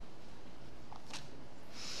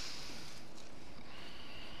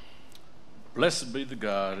Blessed be the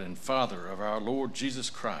God and Father of our Lord Jesus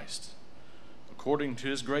Christ. According to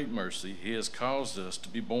his great mercy, he has caused us to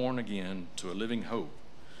be born again to a living hope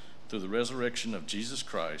through the resurrection of Jesus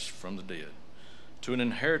Christ from the dead, to an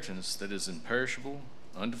inheritance that is imperishable,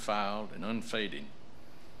 undefiled, and unfading,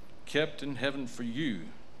 kept in heaven for you,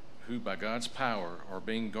 who by God's power are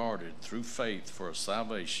being guarded through faith for a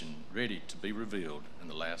salvation ready to be revealed in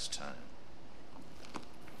the last time.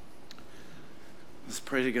 Let's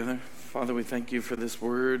pray together. Father, we thank you for this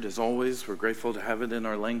word. As always, we're grateful to have it in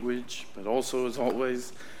our language, but also, as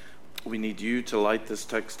always, we need you to light this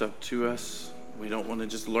text up to us. We don't want to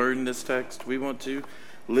just learn this text. We want to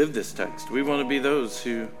live this text. We want to be those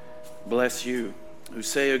who bless you, who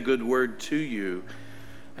say a good word to you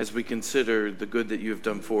as we consider the good that you have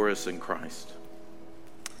done for us in Christ.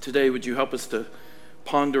 Today, would you help us to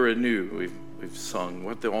ponder anew? We've sung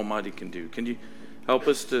what the Almighty can do. Can you help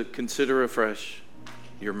us to consider afresh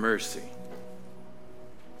your mercy?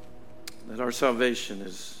 That our salvation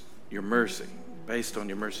is your mercy, based on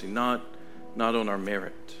your mercy, not on our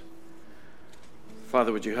merit.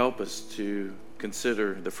 Father, would you help us to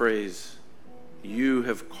consider the phrase, you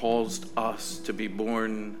have caused us to be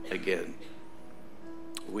born again.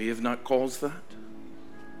 We have not caused that.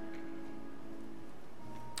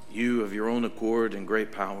 You, of your own accord and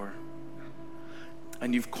great power,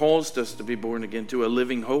 and you've caused us to be born again to a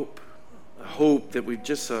living hope. A hope that we've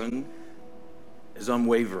just sung is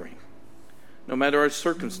unwavering. No matter our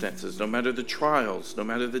circumstances, no matter the trials, no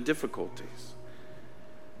matter the difficulties.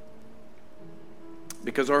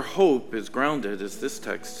 Because our hope is grounded, as this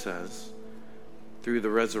text says, through the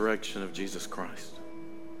resurrection of Jesus Christ.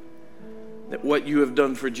 That what you have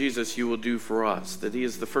done for Jesus, you will do for us. That he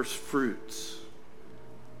is the first fruits.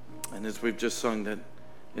 And as we've just sung, that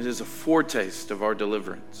it is a foretaste of our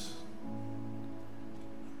deliverance.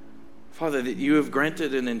 Father, that you have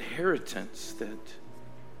granted an inheritance that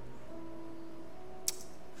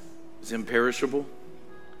is imperishable,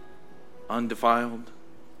 undefiled,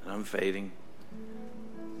 and unfading,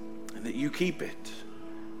 and that you keep it.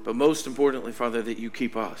 But most importantly, Father, that you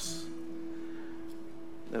keep us.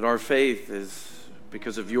 That our faith is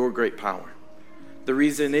because of your great power. The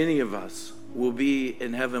reason any of us will be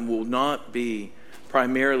in heaven will not be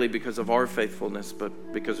primarily because of our faithfulness,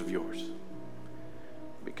 but because of yours.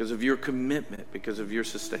 Because of your commitment, because of your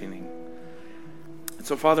sustaining. And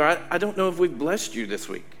so, Father, I don't know if we've blessed you this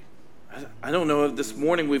week. I don't know if this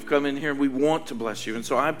morning we've come in here and we want to bless you. And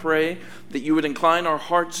so I pray that you would incline our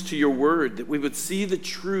hearts to your word, that we would see the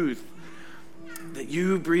truth that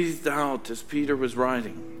you breathed out as Peter was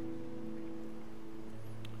writing.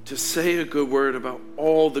 To say a good word about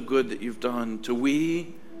all the good that you've done to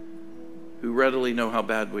we who readily know how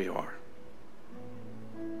bad we are.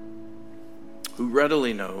 Who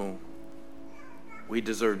readily know we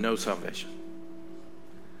deserve no salvation.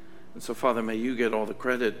 And so, Father, may you get all the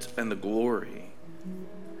credit and the glory.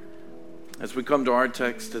 As we come to our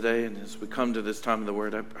text today and as we come to this time of the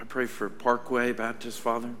Word, I pray for Parkway Baptist,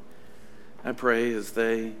 Father. I pray as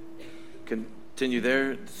they continue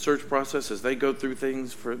their search process, as they go through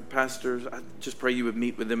things for pastors, I just pray you would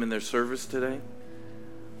meet with them in their service today.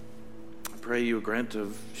 I pray you would grant a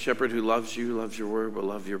shepherd who loves you, loves your word, will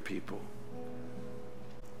love your people.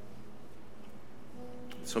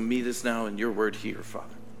 So meet us now in your word here,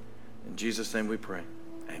 Father. In Jesus' name we pray.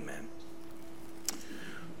 Amen.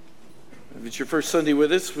 If it's your first Sunday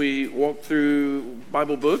with us, we walk through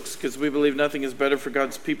Bible books because we believe nothing is better for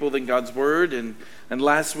God's people than God's word. And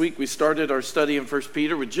last week we started our study in 1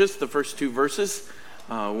 Peter with just the first two verses,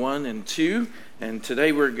 1 and 2. And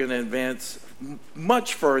today we're going to advance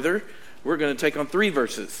much further. We're going to take on 3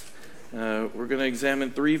 verses. We're going to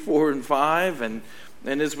examine 3, 4, and 5. And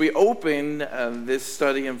as we open this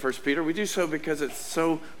study in 1 Peter, we do so because it's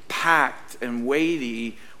so packed and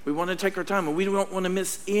weighty. We want to take our time, and we don't want to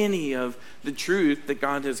miss any of the truth that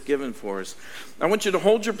God has given for us. I want you to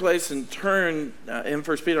hold your place and turn in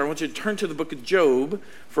 1 Peter. I want you to turn to the book of Job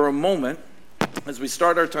for a moment as we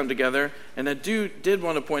start our time together. And I did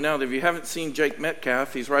want to point out, if you haven't seen Jake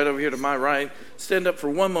Metcalf, he's right over here to my right. Stand up for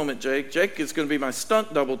one moment, Jake. Jake is going to be my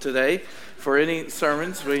stunt double today for any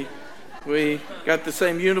sermons. We got the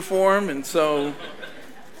same uniform, and so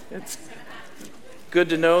it's good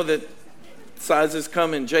to know that sizes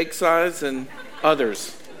come in Jake's size and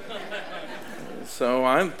others. So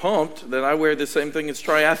I'm pumped that I wear the same thing as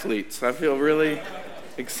triathletes. I feel really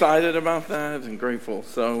excited about that and grateful.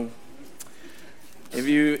 So if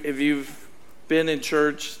you've been in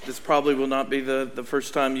church, this probably will not be the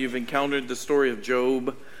first time you've encountered the story of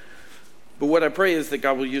Job. But what I pray is that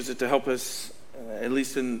God will use it to help us, at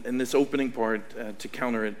least in this opening part, to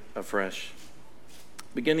counter it afresh.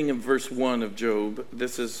 Beginning in verse 1 of Job,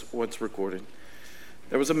 this is what's recorded.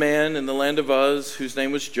 There was a man in the land of Uz whose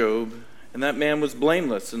name was Job, and that man was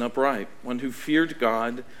blameless and upright, one who feared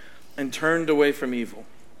God and turned away from evil.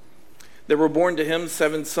 There were born to him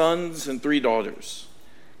 7 sons and 3 daughters.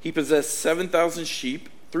 He possessed 7,000 sheep,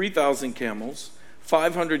 3,000 camels,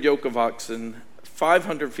 500 yoke of oxen,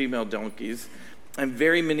 500 female donkeys, and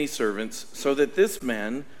very many servants, so that this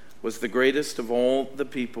man was the greatest of all the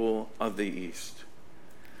people of the East.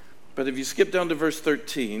 But if you skip down to verse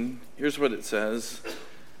 13, here's what it says.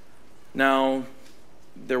 Now,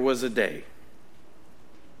 there was a day.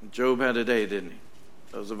 Job had a day, didn't he?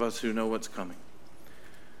 Those of us who know what's coming.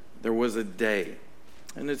 There was a day.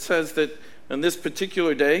 And it says that on this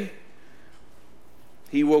particular day,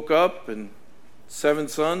 he woke up and 7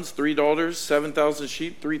 sons, 3 daughters, 7,000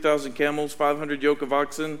 sheep, 3,000 camels, 500 yoke of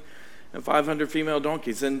oxen, and 500 female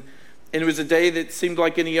donkeys. And it was a day that seemed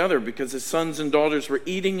like any other because his sons and daughters were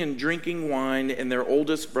eating and drinking wine in their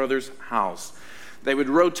oldest brother's house. They would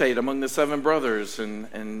rotate among the 7 brothers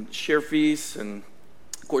and share feasts. And,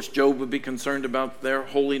 of course, Job would be concerned about their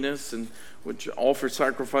holiness and would offer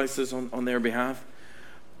sacrifices on their behalf.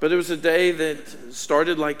 But it was a day that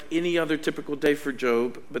started like any other typical day for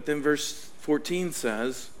Job. But then verse 14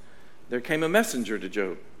 says, there came a messenger to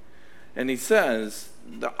Job. And he says,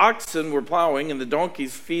 the oxen were plowing and the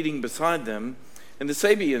donkeys feeding beside them, and the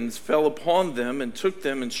Sabeans fell upon them and took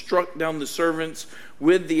them and struck down the servants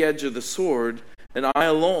with the edge of the sword, and I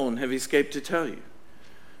alone have escaped to tell you.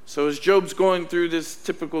 So as Job's going through this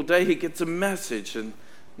typical day, he gets a message, and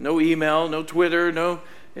no email, no Twitter, no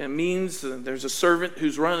means. There's a servant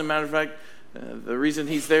who's running. Matter of fact, the reason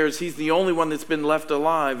he's there is he's the only one that's been left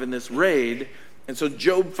alive in this raid. And so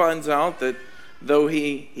Job finds out that though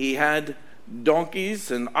he had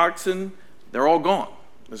donkeys and oxen, they're all gone.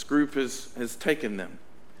 This group has taken them.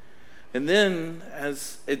 And then,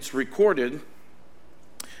 as it's recorded,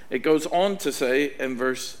 it goes on to say in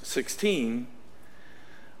verse 16,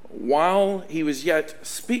 while he was yet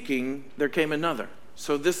speaking, there came another.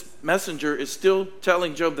 So this messenger is still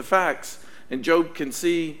telling Job the facts, and Job can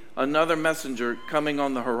see another messenger coming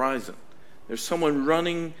on the horizon. There's someone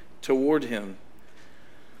running toward him.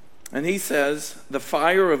 And he says, the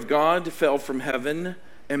fire of God fell from heaven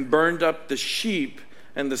and burned up the sheep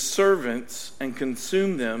and the servants and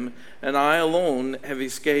consumed them, and I alone have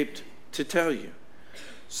escaped to tell you.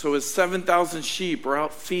 So as 7,000 sheep are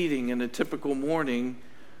out feeding in a typical morning,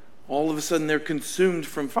 all of a sudden they're consumed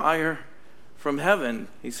from fire from heaven,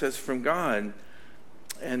 he says, from God.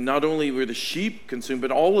 And not only were the sheep consumed,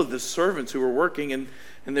 but all of the servants who were working, and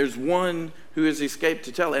there's one who has escaped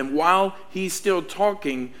to tell. And while he's still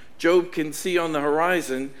talking, Job can see on the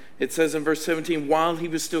horizon, it says in verse 17, while he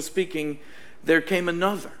was still speaking, there came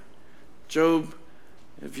another. Job,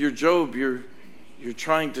 if you're Job, you're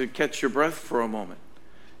trying to catch your breath for a moment.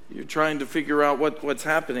 You're trying to figure out what's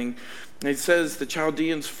happening. And it says the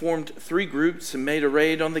Chaldeans formed 3 groups and made a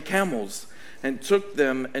raid on the camels and took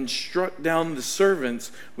them and struck down the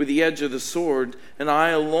servants with the edge of the sword, and I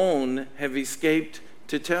alone have escaped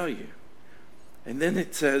to tell you. And then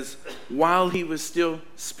it says, while he was still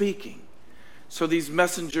speaking. So these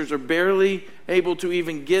messengers are barely able to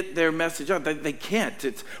even get their message out. They can't.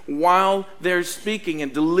 It's while they're speaking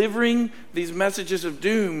and delivering these messages of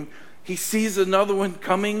doom, he sees another one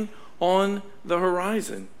coming on the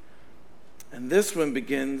horizon. And this one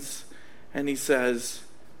begins, and he says,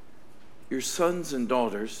 your sons and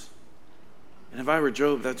daughters. And if I were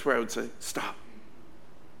Job, that's where I would say, stop.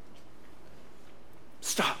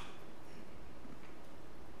 Stop.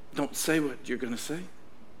 Don't say what you're going to say.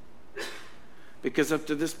 Because up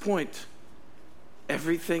to this point,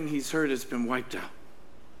 everything he's heard has been wiped out.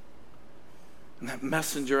 And that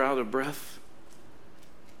messenger out of breath,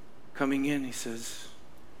 coming in, he says,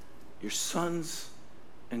 your sons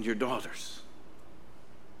and your daughters.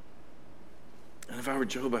 And if I were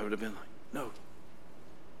Job, I would have been like, no.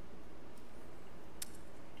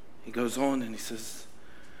 He goes on and he says,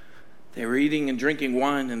 they were eating and drinking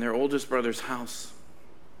wine in their oldest brother's house.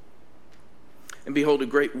 And behold, a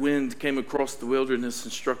great wind came across the wilderness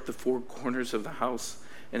and struck the 4 corners of the house,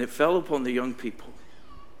 and it fell upon the young people,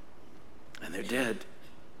 and they're dead.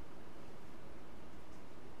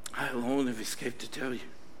 I alone have escaped to tell you.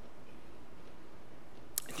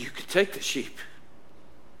 And you could take the sheep,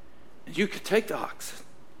 and you could take the oxen,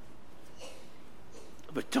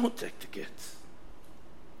 but don't take the kids.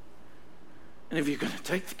 And if you're going to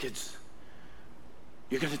take the kids,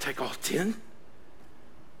 you're going to take all 10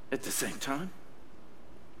 at the same time.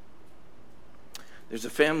 There's a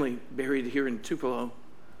family buried here in Tupelo,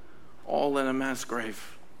 all in a mass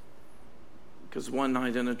grave. because one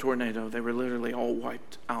night in a tornado, they were literally all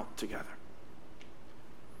wiped out together.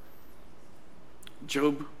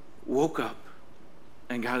 Job woke up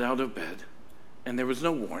and got out of bed, and there was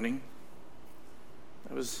no warning.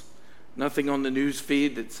 There was nothing on the news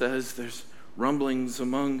feed that says there's rumblings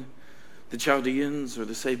among the Chaldeans or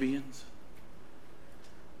the Sabians.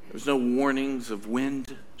 There was no warnings of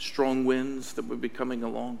wind, strong winds that would be coming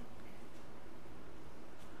along.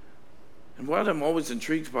 And what I'm always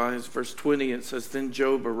intrigued by is verse 20. It says, "Then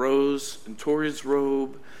Job arose and tore his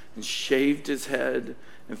robe and shaved his head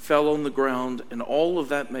and fell on the ground." And all of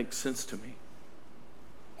that makes sense to me.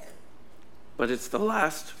 But it's the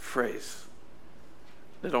last phrase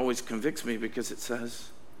that always convicts me, because it says,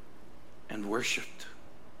 "and worshipped."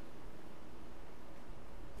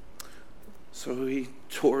 So he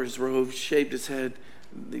tore his robe, shaved his head,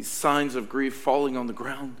 these signs of grief falling on the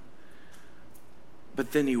ground.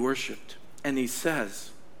 But then he worshipped. And he says,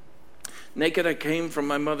 "Naked I came from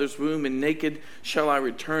my mother's womb, and naked shall I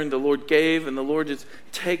return. The Lord gave, and the Lord has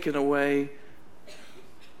taken away.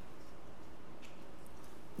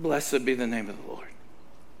 Blessed be the name of the Lord."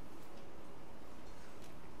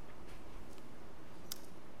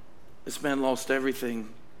 This man lost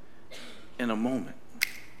everything in a moment,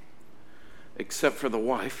 except for the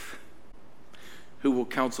wife who will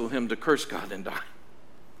counsel him to curse God and die.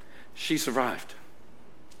 She survived.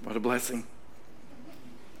 What a blessing.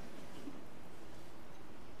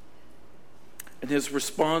 And his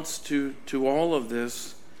response to all of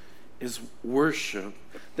this is worship,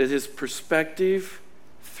 that his perspective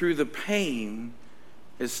through the pain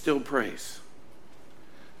is still praise.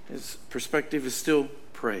 His perspective is still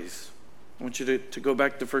praise. I want you to go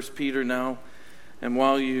back to 1 Peter now. And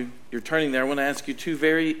while you're turning there, I want to ask you two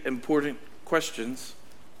very important questions.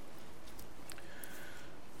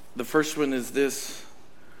 The first one is this: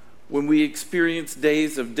 when we experience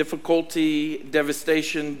days of difficulty,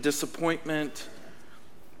 devastation, disappointment,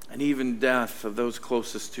 and even death of those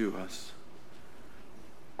closest to us,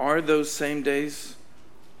 are those same days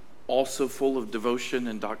also full of devotion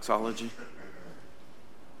and doxology?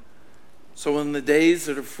 So in the days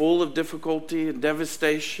that are full of difficulty and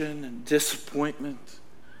devastation and disappointment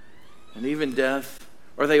and even death,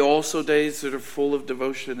 are they also days that are full of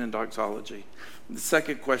devotion and doxology? The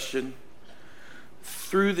second question: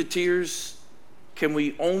 through the tears, can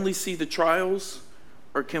we only see the trials,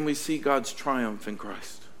 or can we see God's triumph in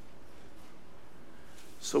Christ?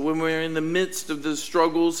 So when we're in the midst of the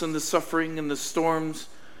struggles and the suffering and the storms,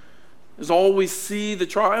 is all we see the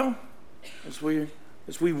trial? As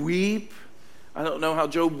we weep? I don't know how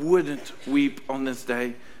Job wouldn't weep on this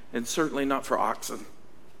day, and certainly not for oxen,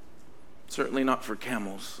 certainly not for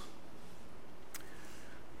camels.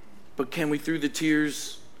 But can we, through the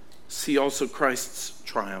tears, see also Christ's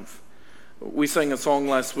triumph? We sang a song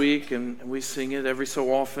last week, and we sing it every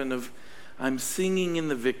so often, of "I'm singing in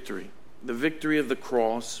the victory of the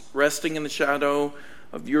cross, resting in the shadow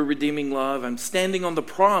of your redeeming love. I'm standing on the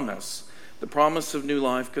promise of new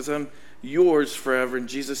life, because I'm yours forever, and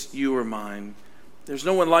Jesus, you are mine. There's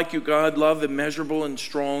no one like you, God, love immeasurable and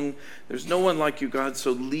strong. There's no one like you, God,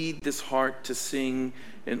 so lead this heart to sing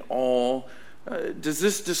in awe." Does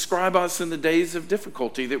this describe us in the days of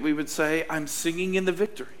difficulty, that we would say, "I'm singing in the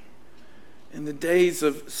victory"? In the days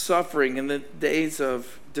of suffering, in the days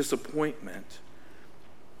of disappointment?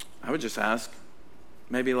 I would just ask,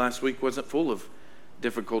 maybe last week wasn't full of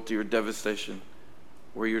difficulty or devastation.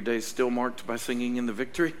 Were your days still marked by singing in the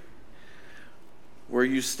victory? Were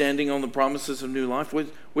you standing on the promises of new life?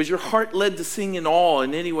 Was your heart led to sing in awe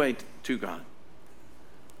in any way to God?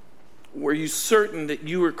 Were you certain that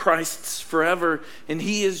you were Christ's forever and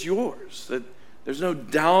He is yours? That there's no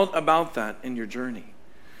doubt about that in your journey.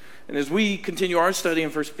 And as we continue our study in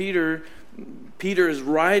 1 Peter, Peter is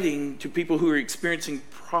writing to people who are experiencing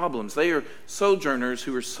problems. They are sojourners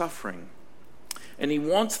who are suffering. And he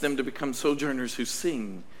wants them to become sojourners who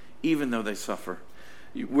sing even though they suffer.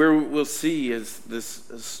 Where we'll see as this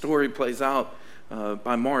story plays out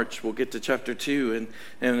by March, we'll get to chapter 2.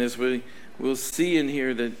 And as we'll see in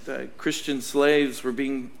here that Christian slaves were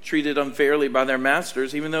being treated unfairly by their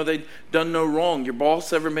masters, even though they'd done no wrong. Your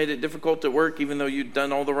boss ever made it difficult at work, even though you'd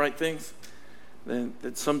done all the right things?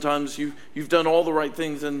 That sometimes you've done all the right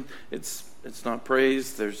things and it's not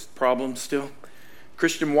praised. There's problems still.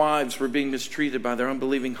 Christian wives were being mistreated by their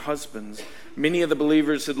unbelieving husbands. Many of the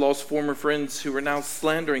believers had lost former friends who were now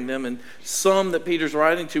slandering them, and some that Peter's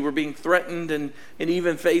writing to were being threatened and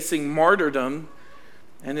even facing martyrdom.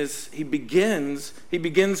 And as he begins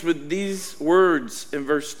with these words in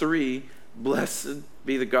verse 3, "Blessed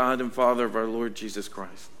be the God and Father of our Lord Jesus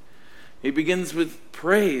Christ." He begins with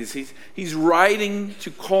praise. He's writing to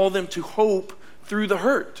call them to hope through the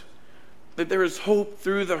hurt. That there is hope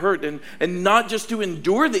through the hurt. And not just to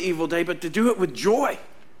endure the evil day, but to do it with joy.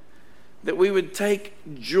 That we would take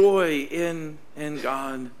joy in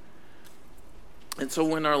God. And so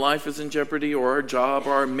when our life is in jeopardy, or our job,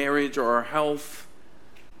 or our marriage, or our health,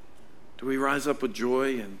 do we rise up with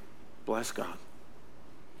joy and bless God?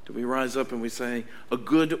 Do we rise up and we say a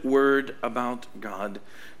good word about God?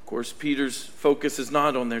 Of course, Peter's focus is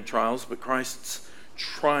not on their trials, but Christ's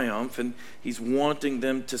triumph, and he's wanting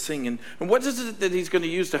them to sing. And what is it that he's going to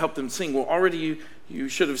use to help them sing? Well, already you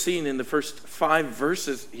should have seen in the first 5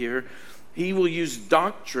 verses here, he will use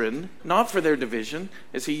doctrine, not for their division,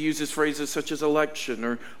 as he uses phrases such as election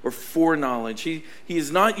or foreknowledge. He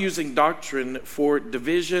is not using doctrine for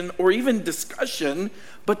division or even discussion,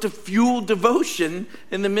 but to fuel devotion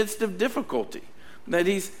in the midst of difficulty. That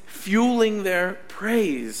he's fueling their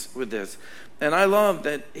praise with this. And I love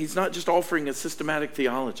that he's not just offering a systematic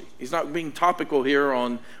theology. He's not being topical here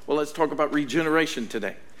on, well, let's talk about regeneration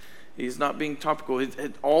today. He's not being topical.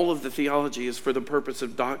 All of the theology is for the purpose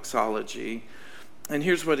of doxology. And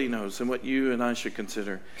here's what he knows, and what you and I should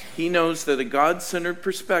consider. He knows that a God-centered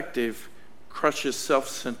perspective crushes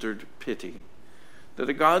self-centered pity. That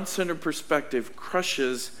a God-centered perspective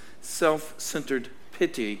crushes self-centered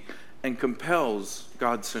pity and compels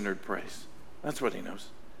God-centered praise. That's what he knows.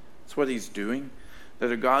 That's what he's doing.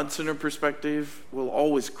 That a God-centered perspective will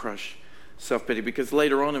always crush self-pity. Because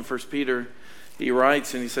later on in 1 Peter, he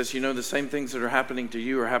writes and he says, the same things that are happening to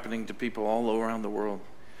you are happening to people all around the world.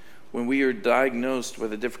 When we are diagnosed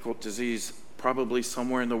with a difficult disease, probably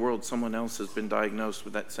somewhere in the world, someone else has been diagnosed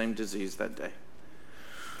with that same disease that day.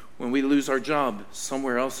 When we lose our job,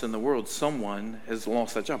 somewhere else in the world, someone has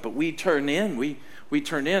lost that job. But we turn in, we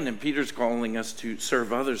turn in, and Peter's calling us to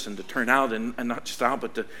serve others and to turn out, and not just out,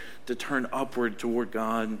 but to turn upward toward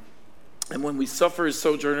God. And when we suffer as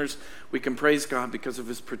sojourners, we can praise God because of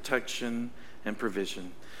his protection and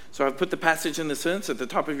provision. So I've put the passage in the sentence at the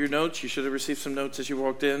top of your notes. You should have received some notes as you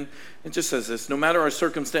walked in. It just says this: no matter our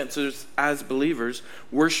circumstances as believers,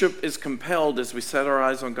 worship is compelled as we set our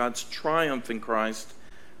eyes on God's triumph in Christ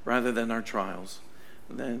rather than our trials.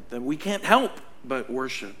 That we can't help but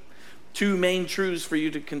worship. 2 main truths for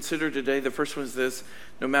you to consider today. The first one is this: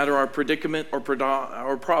 no matter our predicament or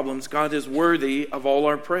problems, God is worthy of all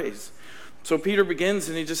our praise. So Peter begins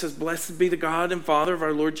and he just says, blessed be the God and Father of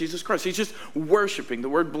our Lord Jesus Christ. He's just worshiping. The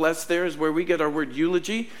word blessed there is where we get our word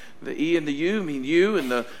eulogy. The E and the U mean you, and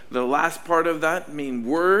the last part of that mean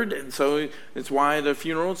word. And so it's why at a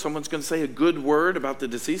funeral someone's going to say a good word about the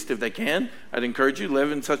deceased if they can. I'd encourage you to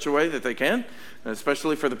live in such a way that they can,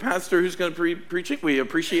 especially for the pastor who's going to preach it. We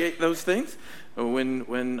appreciate those things.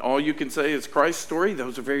 When all you can say is Christ's story,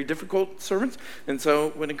 those are very difficult sermons. And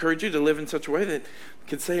so I would encourage you to live in such a way that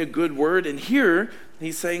can say a good word. And here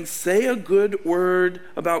he's saying, say a good word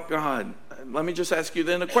about God. Let me just ask you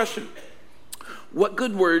then a question. What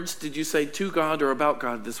good words did you say to God or about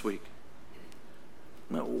God this week?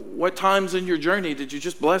 What times in your journey did you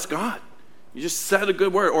just bless God? You just said a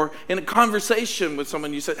good word. Or in a conversation with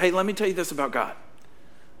someone, you said, hey, let me tell you this about God.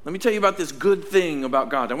 Let me tell you about this good thing about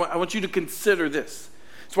God. I want you to consider this.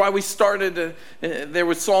 That's why we started there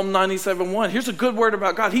with Psalm 97:1. Here's a good word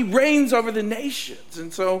about God. He reigns over the nations.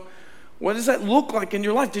 And so what does that look like in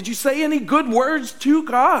your life? Did you say any good words to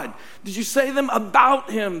God? Did you say them about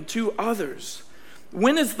him to others?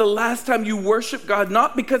 When is the last time you worshiped God,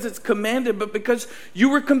 not because it's commanded, but because you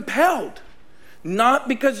were compelled? Not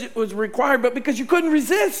because it was required, but because you couldn't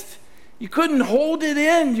resist. You couldn't hold it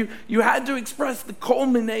in. You had to express the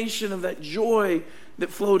culmination of that joy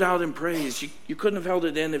that flowed out in praise. You couldn't have held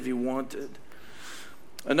it in if you wanted.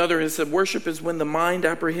 Another has said, worship is when the mind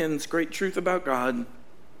apprehends great truth about God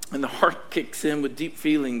and the heart kicks in with deep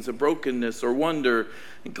feelings of brokenness or wonder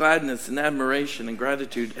and gladness and admiration and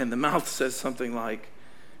gratitude, and the mouth says something like,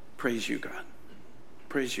 praise you, God.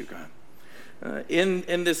 Praise you, God.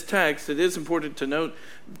 In this text, it is important to note,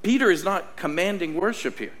 Peter is not commanding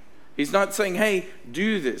worship here. He's not saying, hey,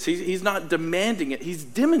 do this. He's not demanding it. He's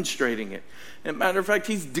demonstrating it. As a matter of fact,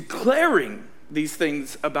 he's declaring these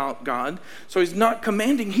things about God. So he's not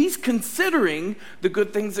commanding. He's considering the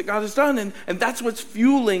good things that God has done. And that's what's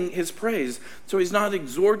fueling his praise. So he's not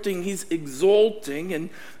exhorting, he's exalting.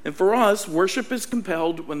 And for us, worship is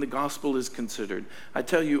compelled when the gospel is considered. I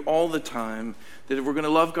tell you all the time that if we're going to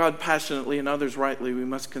love God passionately and others rightly, we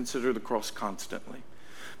must consider the cross constantly.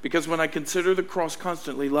 Because when I consider the cross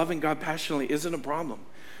constantly, loving God passionately isn't a problem.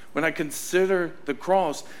 When I consider the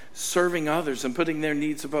cross, serving others and putting their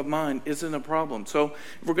needs above mine isn't a problem. So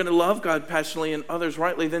if we're going to love God passionately and others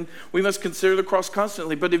rightly, then we must consider the cross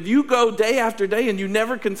constantly. But if you go day after day and you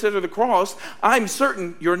never consider the cross, I'm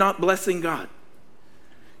certain you're not blessing God.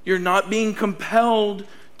 You're not being compelled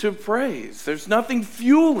to praise. There's nothing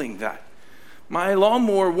fueling that. My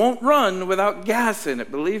lawnmower won't run without gas in it.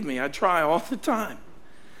 Believe me, I try all the time.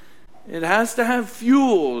 It has to have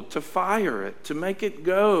fuel to fire it, to make it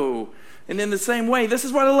go. And in the same way, this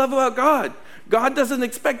is what I love about God. God doesn't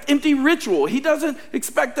expect empty ritual. He doesn't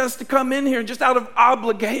expect us to come in here just out of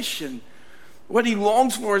obligation. What he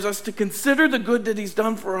longs for is us to consider the good that he's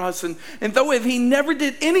done for us. And though if he never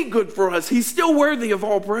did any good for us, he's still worthy of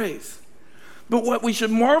all praise. But what we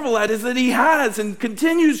should marvel at is that he has and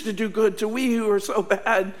continues to do good to we who are so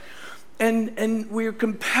bad. And we're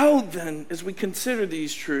compelled then, as we consider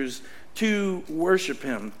these truths, to worship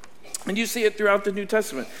him. And you see it throughout the New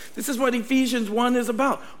Testament. This is what Ephesians 1 is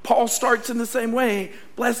about. Paul starts in the same way.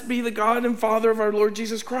 Blessed be the God and Father of our Lord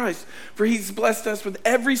Jesus Christ, for he's blessed us with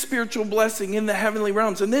every spiritual blessing in the heavenly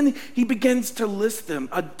realms. And then he begins to list them: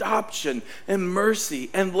 adoption and mercy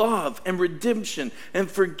and love and redemption and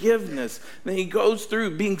forgiveness. And then he goes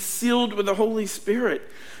through being sealed with the Holy Spirit.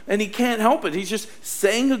 And he can't help it. He's just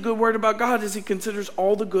saying a good word about God as he considers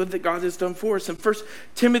all the good that God has done for us. In 1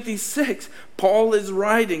 Timothy 6, Paul is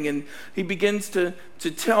writing and he begins to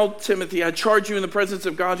tell Timothy, I charge you in the presence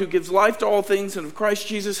of God who gives life to all things, and of Christ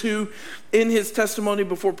Jesus, who in his testimony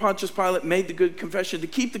before Pontius Pilate made the good confession to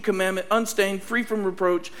keep the commandment unstained, free from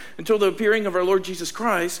reproach, until the appearing of our Lord Jesus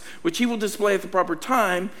Christ, which he will display at the proper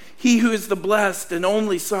time. He who is the blessed and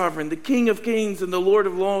only sovereign, the King of kings and the Lord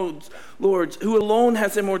of lords, who alone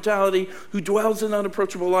has immortality, who dwells in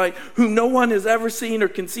unapproachable light, whom no one has ever seen or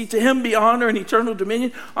can see. To him be honor and eternal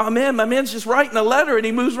dominion. Amen. My man's just writing a letter and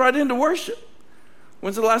he moves right into worship.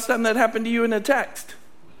 When's the last time that happened to you in a text?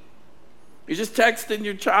 You're just texting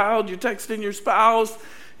your child, you're texting your spouse,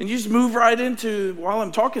 and you just move right into, while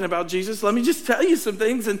I'm talking about Jesus, let me just tell you some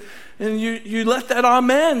things, and you let that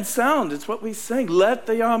amen sound. It's what we sing. Let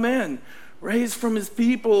the amen raise from his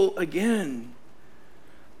people again.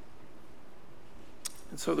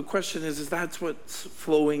 And so the question is that's what's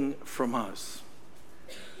flowing from us.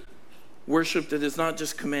 Worship that is not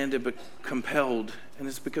just commanded but compelled, and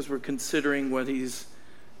it's because we're considering what he's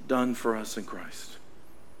done for us in Christ.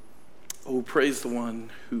 Oh, praise the one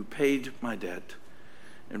who paid my debt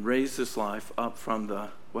and raised this life up from the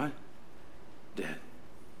what? Dead.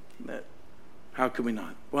 How can we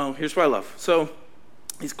not? Well, here's what I love. So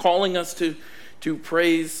he's calling us to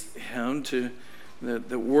praise him, to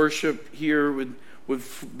the worship here would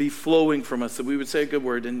be flowing from us, that we would say a good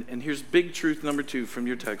word. And here's big truth number 2 from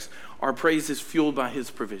your text. Our praise is fueled by his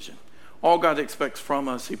provision. All God expects from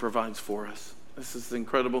us, he provides for us. This is the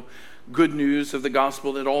incredible good news of the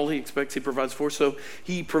gospel, that all he expects, he provides for. So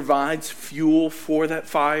he provides fuel for that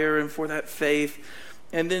fire and for that faith.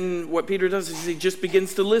 And then what Peter does is he just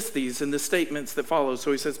begins to list these in the statements that follow.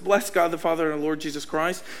 So he says, bless God the Father and our Lord Jesus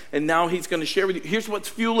Christ. And now he's going to share with you, here's what's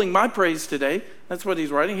fueling my praise today. That's what he's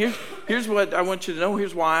writing. Here's what I want you to know.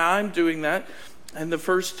 Here's why I'm doing that. And the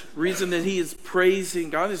first reason that he is praising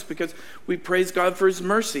God is because we praise God for his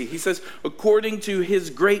mercy. He says, according to his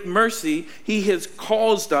great mercy, he has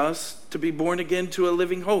caused us to be born again to a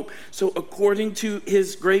living hope. So according to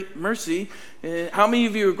his great mercy, how many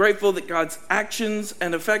of you are grateful that God's actions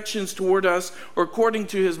and affections toward us are according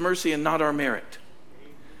to his mercy and not our merit?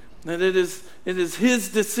 That it is his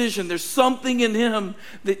decision. There's something in him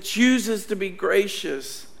that chooses to be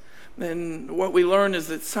gracious. And what we learn is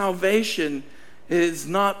that salvation is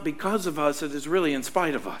not because of us, it is really in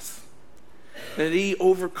spite of us. That he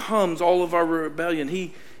overcomes all of our rebellion.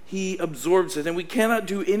 He absorbs it, and we cannot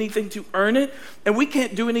do anything to earn it, and we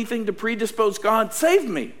can't do anything to predispose God. Save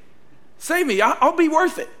me. Save me. I'll be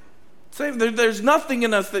worth it. There's nothing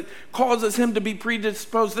in us that causes him to be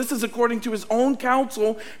predisposed. This is according to his own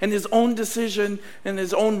counsel and his own decision and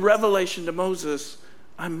his own revelation to Moses.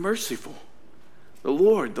 I'm merciful. The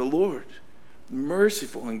Lord,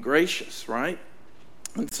 merciful and gracious, right?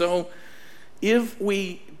 And so if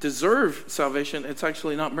we deserve salvation, it's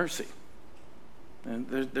actually not mercy. And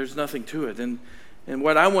there's nothing to it. And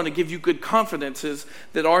what I want to give you good confidence is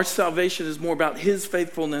that our salvation is more about his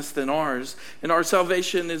faithfulness than ours. And our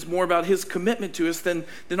salvation is more about his commitment to us than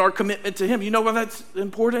our commitment to him. You know why that's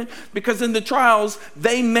important? Because in the trials,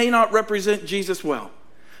 they may not represent Jesus well.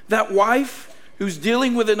 That wife who's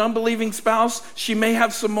dealing with an unbelieving spouse, she may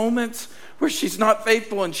have some moments where she's not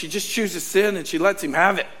faithful and she just chooses sin and she lets him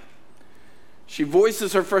have it. She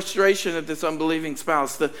voices her frustration at this unbelieving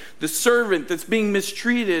spouse. The servant that's being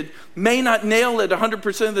mistreated may not nail it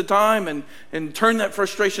 100% of the time and turn that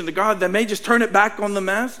frustration to God. They may just turn it back on the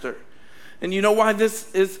master. And you know why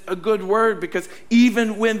this is a good word? Because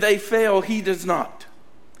even when they fail, he does not.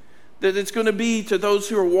 That it's going to be to those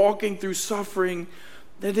who are walking through suffering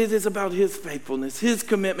That it is about his faithfulness, his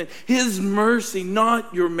commitment, his mercy,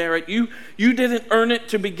 not your merit. You didn't earn it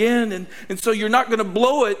to begin, and so you're not going to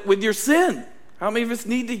blow it with your sin. How many of us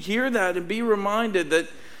need to hear that and be reminded that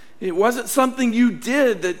it wasn't something you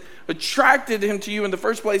did that attracted him to you in the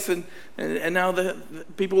first place? And now the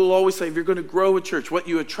people will always say, if you're going to grow a church, what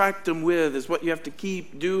you attract them with is what you have to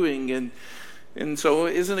keep doing. And so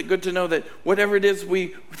isn't it good to know that whatever it is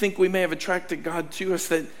we think we may have attracted God to us,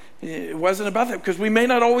 that it wasn't about that, because we may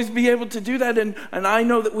not always be able to do that. And I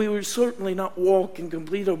know that we will certainly not walk in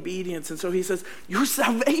complete obedience. And so he says, your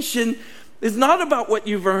salvation is not about what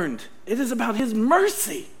you've earned. It is about his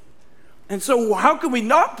mercy. And so how can we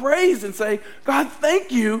not praise and say, God,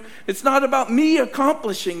 thank you. It's not about me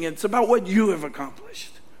accomplishing it. It's about what you have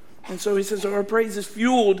accomplished. And so he says our praise is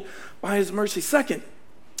fueled by his mercy. Second,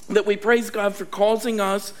 that we praise God for causing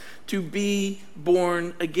us to be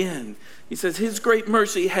born again. He says his great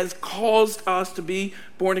mercy has caused us to be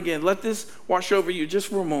born again. Let this wash over you just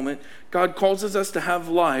for a moment. God causes us to have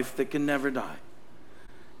life that can never die.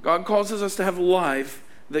 God causes us to have life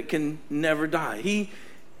that can never die. He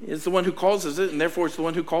is the one who causes it, and therefore it's the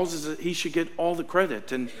one who causes it. He should get all the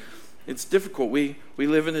credit. And it's difficult. We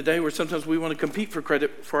live in a day where sometimes we want to compete for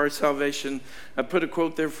credit for our salvation. I put a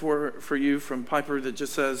quote there for you from Piper that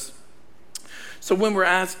just says, so when we're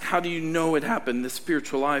asked, how do you know it happened, this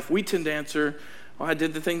spiritual life, we tend to answer, well, I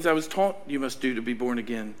did the things I was taught you must do to be born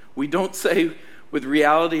again. We don't say with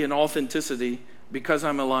reality and authenticity, because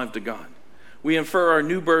I'm alive to God. We infer our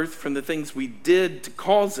new birth from the things we did to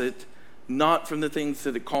cause it, not from the things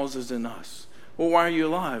that it causes in us. Well, why are you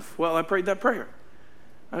alive? Well, I prayed that prayer.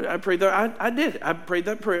 I prayed that. I did. I prayed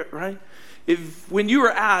that prayer, right? When you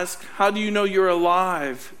were asked, how do you know you're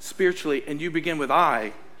alive spiritually, and you begin with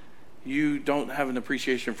I, you don't have an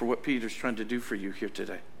appreciation for what Peter's trying to do for you here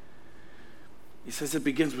today. He says it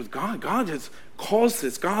begins with God. God has caused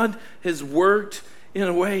this. God has worked in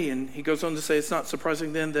a way. And he goes on to say, it's not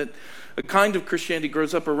surprising then that a kind of Christianity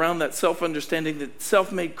grows up around that self-understanding that the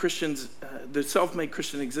self-made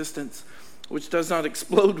Christian existence, which does not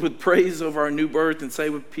explode with praise over our new birth and say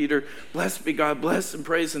with Peter, blessed be God, bless and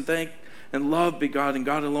praise and thank and love be God, and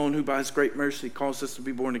God alone who by his great mercy calls us to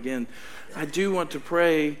be born again. I do want to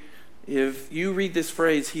pray, if you read this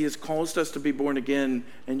phrase, he has caused us to be born again,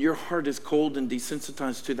 and your heart is cold and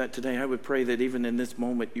desensitized to that today, I would pray that even in this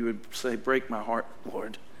moment you would say, break my heart,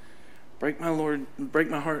 Lord. Break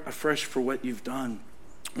my heart afresh for what you've done.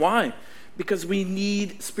 Why? Because we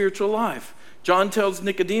need spiritual life. John tells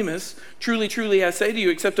Nicodemus, truly, truly, I say to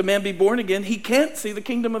you, except a man be born again, he can't see the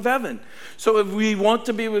kingdom of heaven. So if we want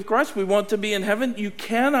to be with Christ, we want to be in heaven, you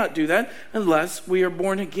cannot do that unless we are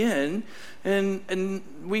born again. And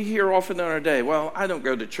we hear often in our day, well, I don't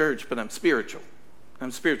go to church, but I'm spiritual.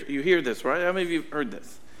 I'm spiritual. You hear this, right? How many of you have heard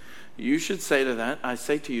this? You should say to that, I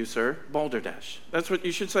say to you, sir, balderdash. That's what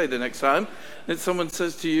you should say the next time that someone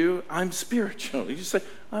says to you, I'm spiritual. You say,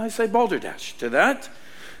 I say balderdash to that.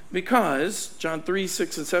 Because John 3,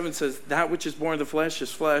 6, and 7 says, that which is born of the flesh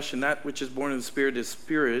is flesh, and that which is born of the spirit is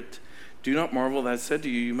spirit. Do not marvel that I said to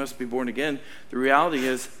you, you must be born again. The reality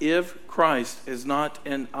is, if Christ is not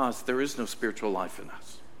in us, there is no spiritual life in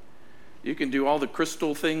us. You can do all the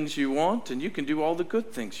crystal things you want, and you can do all the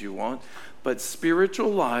good things you want, but spiritual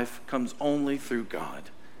life comes only through God,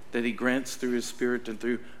 that he grants through his spirit and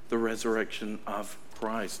through the resurrection of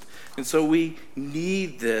Christ. And so we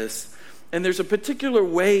need this. And there's a particular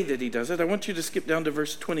way that he does it. I want you to skip down to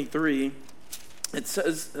verse 23. It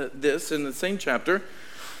says this in the same chapter.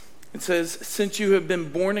 It says, since you have been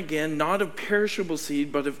born again, not of perishable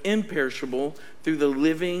seed, but of imperishable, through the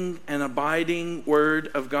living and abiding word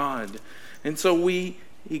of God. And so he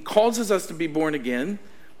causes us to be born again,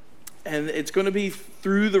 and it's going to be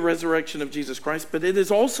through the resurrection of Jesus Christ, but it is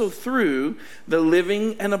also through the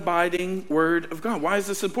living and abiding word of God. Why is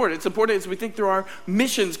this important? It's important as we think through our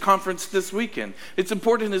missions conference this weekend. It's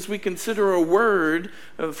important as we consider a word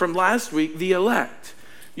from last week, the elect.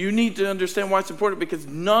 You need to understand why it's important, because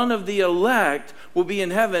none of the elect will be in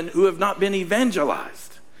heaven who have not been evangelized.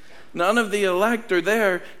 None of the elect are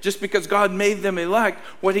there just because God made them elect.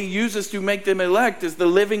 What he uses to make them elect is the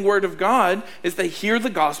living word of God, as they hear the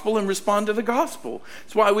gospel and respond to the gospel.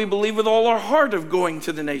 It's why we believe with all our heart of going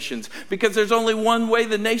to the nations, because there's only one way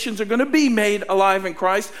the nations are going to be made alive in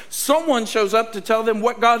Christ. Someone shows up to tell them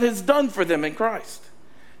what God has done for them in Christ.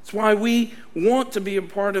 It's why we want to be a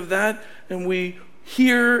part of that, and we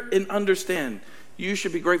hear and understand. You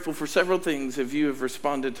should be grateful for several things if you have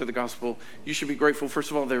responded to the gospel. You should be grateful,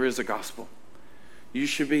 first of all, there is a gospel. You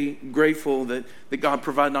should be grateful that God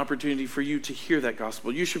provided an opportunity for you to hear that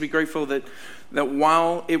gospel. You should be grateful that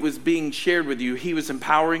while it was being shared with you, he was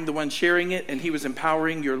empowering the one sharing it, and he was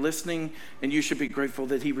empowering your listening, and you should be grateful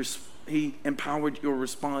that he empowered your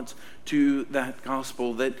response to that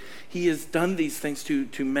gospel, that he has done these things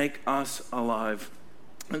to make us alive.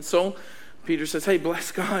 And so Peter says, hey,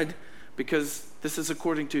 bless God, because this is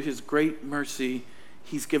according to his great mercy.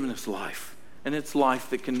 He's given us life. And it's life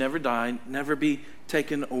that can never die, never be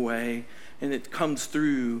taken away. And it comes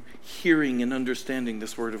through hearing and understanding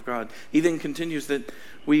this word of God. He then continues that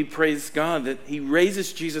we praise God that he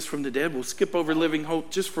raises Jesus from the dead. We'll skip over living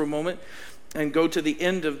hope just for a moment and go to the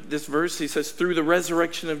end of this verse. He says, through the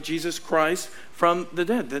resurrection of Jesus Christ from the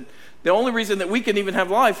dead. That the only reason that we can even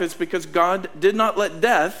have life is because God did not let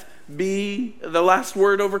death be the last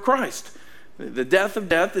word over Christ. The death of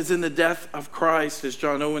death is in the death of Christ, as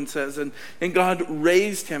John Owen says, and God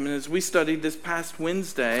raised him. And as we studied this past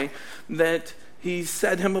Wednesday, that he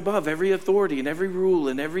set him above every authority and every rule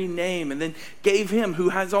and every name, and then gave him, who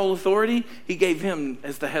has all authority, he gave him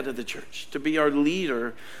as the head of the church, to be our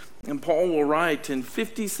leader. And Paul will write in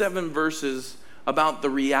 57 verses about the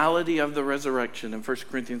reality of the resurrection in 1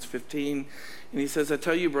 Corinthians 15. And he says, I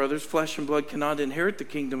tell you, brothers, flesh and blood cannot inherit the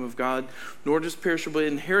kingdom of God, nor does perishable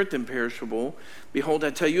inherit the imperishable. Behold, I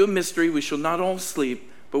tell you a mystery. We shall not all sleep,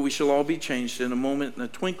 but we shall all be changed in a moment, in the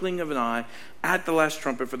twinkling of an eye, at the last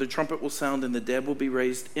trumpet. For the trumpet will sound, and the dead will be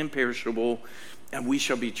raised imperishable, and we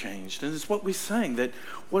shall be changed. And it's what we sang, that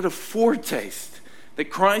what a foretaste that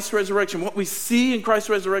Christ's resurrection, what we see in Christ's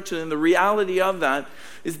resurrection and the reality of that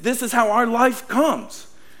is this is how our life comes.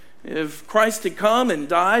 If Christ had come and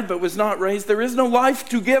died but was not raised, there is no life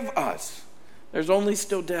to give us. There's only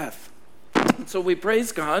still death. And so we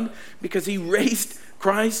praise God because he raised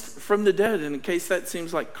Christ from the dead. And in case that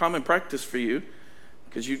seems like common practice for you,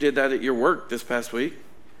 because you did that at your work this past week,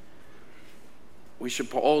 we should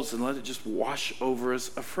pause and let it just wash over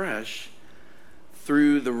us afresh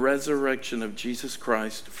through the resurrection of Jesus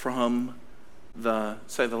Christ from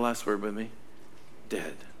say the last word with me,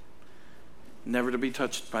 dead. Never to be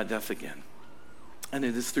touched by death again. And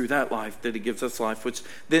it is through that life that he gives us life, which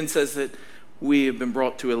then says that we have been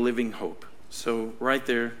brought to a living hope. So right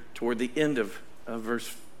there toward the end of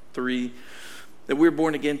verse 3, that we're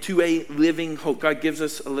born again to a living hope. God gives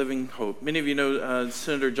us a living hope. Many of you know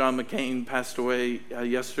Senator John McCain passed away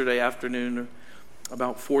yesterday afternoon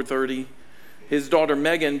about 4:30. His daughter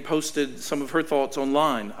Megan posted some of her thoughts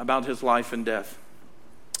online about his life and death.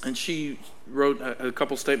 And she wrote a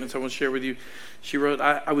couple statements I want to share with you. She wrote,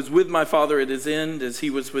 I was with my father at his end as he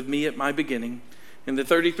was with me at my beginning. In the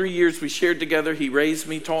 33 years we shared together, he raised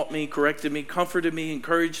me, taught me, corrected me, comforted me,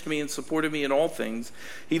 encouraged me, and supported me in all things.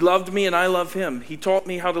 He loved me and I love him. He taught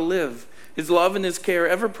me how to live. His love and his care,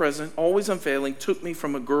 ever present, always unfailing, took me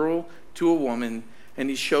from a girl to a woman, and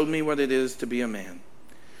he showed me what it is to be a man.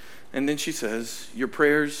 And then she says, your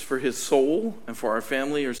prayers for his soul and for our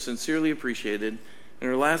family are sincerely appreciated. And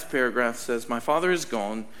her last paragraph says, my father is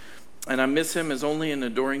gone, and I miss him as only an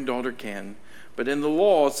adoring daughter can. But in the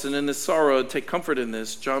loss and in the sorrow, take comfort in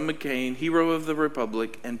this. John McCain, hero of the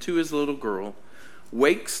Republic, and to his little girl,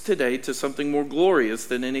 wakes today to something more glorious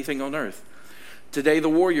than anything on earth. Today the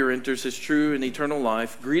warrior enters his true and eternal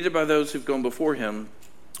life, greeted by those who've gone before him,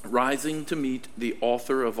 rising to meet the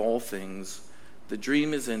author of all things. The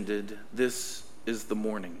dream is ended. This is the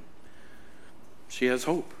morning. She has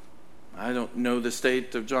hope. I don't know the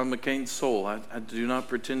state of John McCain's soul. I do not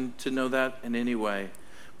pretend to know that in any way.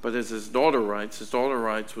 But as his daughter writes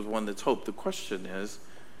with one that's hope. The question is,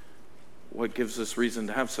 what gives us reason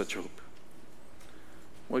to have such hope?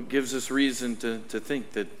 What gives us reason to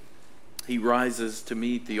think that he rises to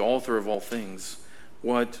meet the author of all things?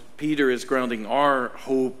 What Peter is grounding our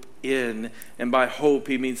hope in, and by hope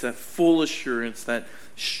he means that full assurance, that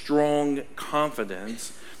strong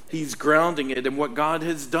confidence. He's grounding it in what God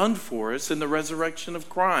has done for us in the resurrection of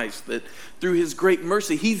Christ, that through his great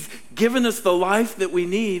mercy, he's given us the life that we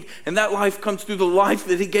need, and that life comes through the life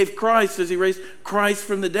that he gave Christ as he raised Christ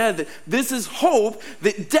from the dead. That this is hope,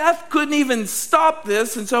 that death couldn't even stop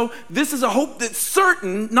this, and so this is a hope that's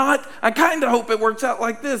certain, not I kind of hope it works out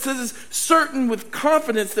like this. This is certain with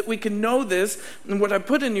confidence that we can know this. And what I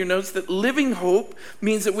put in your notes, that living hope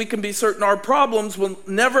means that we can be certain our problems will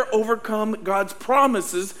never overcome God's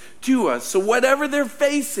promises to us. So whatever they're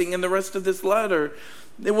facing in the rest of this letter,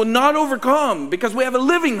 they will not overcome because we have a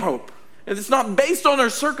living hope. And it's not based on our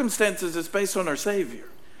circumstances, it's based on our Savior.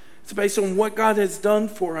 It's based on what God has done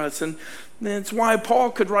for us. And that's why Paul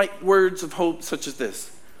could write words of hope such as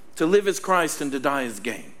this: to live is Christ and to die is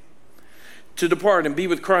gain. To depart and be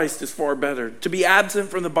with Christ is far better. To be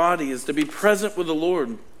absent from the body is to be present with the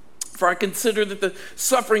Lord. For I consider that the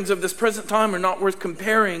sufferings of this present time are not worth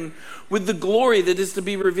comparing with the glory that is to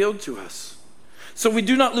be revealed to us. So we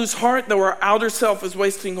do not lose heart, though our outer self is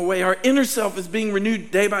wasting away. Our inner self is being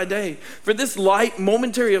renewed day by day. For this light,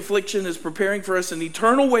 momentary affliction is preparing for us an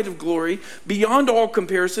eternal weight of glory beyond all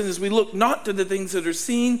comparison, as we look not to the things that are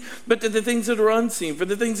seen, but to the things that are unseen. For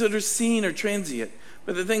the things that are seen are transient,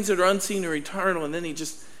 but the things that are unseen are eternal. And then he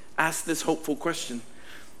just asks this hopeful question: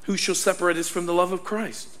 who shall separate us from the love of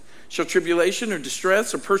Christ? Shall tribulation or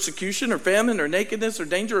distress or persecution or famine or nakedness or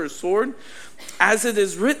danger or sword? As it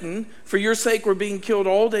is written, for your sake we're being killed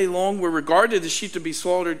all day long. We're regarded as sheep to be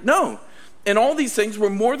slaughtered. No, in all these things we're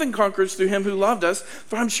more than conquerors through him who loved us.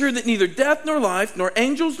 For I'm sure that neither death nor life, nor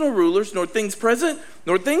angels nor rulers, nor things present,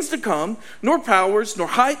 nor things to come, nor powers, nor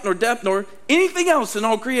height, nor depth, nor anything else in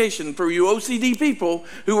all creation. For you OCD people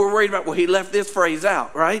who were worried about, well, he left this phrase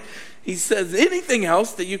out, right? He says anything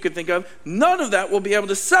else that you could think of, none of that will be able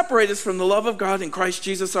to separate us from the love of God in Christ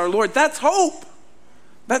Jesus our Lord. That's hope.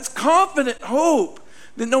 That's confident hope.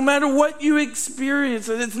 That no matter what you experience,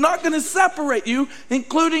 that it's not going to separate you,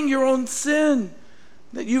 including your own sin.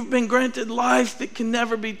 That you've been granted life that can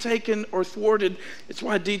never be taken or thwarted. It's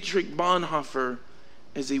why Dietrich Bonhoeffer,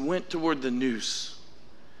 as he went toward the noose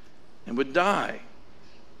and would die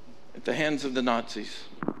at the hands of the Nazis,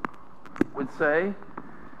 would say,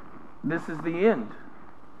 this is the end.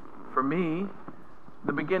 For me,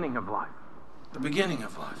 the beginning of life. The beginning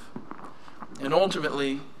of life. And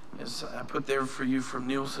ultimately, as I put there for you from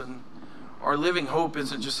Nielsen, our living hope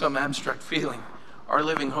isn't just some abstract feeling. Our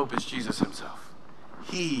living hope is Jesus himself.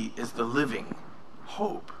 He is the living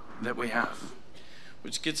hope that we have.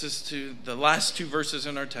 Which gets us to the last two verses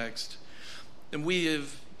in our text. And we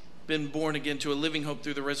have been born again to a living hope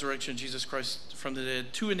through the resurrection of Jesus Christ from the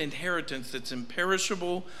dead, to an inheritance that's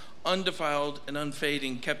imperishable, undefiled, and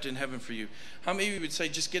unfading, kept in heaven for you. How many of you would say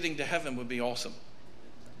just getting to heaven would be awesome?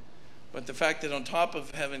 But the fact that on top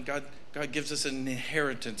of heaven, God gives us an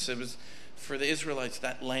inheritance. It was for the Israelites,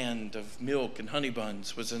 that land of milk and honey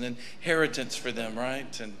buns was an inheritance for them,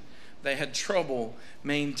 right? And they had trouble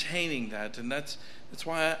maintaining that. And that's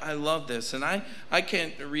why I love this. And I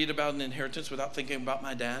can't read about an inheritance without thinking about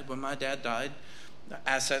my dad. When my dad died, the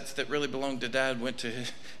assets that really belonged to Dad went to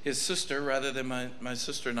his sister rather than my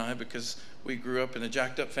sister and I, because we grew up in a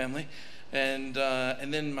jacked up family. And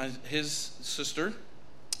then his sister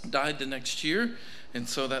died the next year, and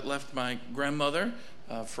so that left my grandmother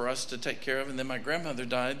for us to take care of. And then my grandmother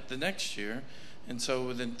died the next year, and so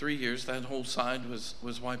within 3 years that whole side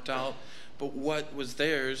was wiped out. But what was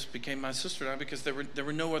theirs became my sister and I, because there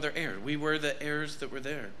were no other heirs. We were the heirs that were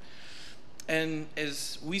there. And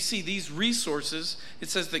as we see these resources, it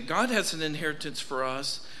says that God has an inheritance for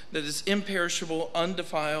us that is imperishable,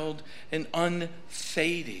 undefiled, and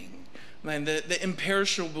unfading. Man, the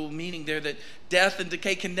imperishable meaning there that death and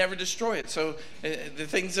decay can never destroy it. So the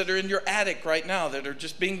things that are in your attic right now that are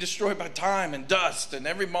just being destroyed by time and dust and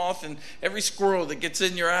every moth and every squirrel that gets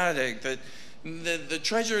in your attic, that the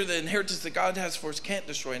treasure, the inheritance that God has for us can't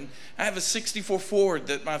destroy. And I have a 64 Ford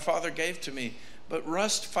that my father gave to me. But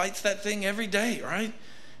rust fights that thing every day, right?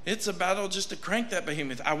 It's a battle just to crank that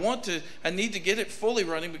behemoth. I need to get it fully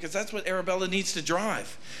running, because that's what Arabella needs to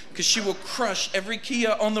drive. Because she will crush every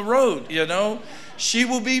Kia on the road, you know. She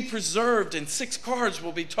will be preserved and 6 cars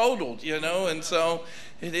will be totaled, you know. And so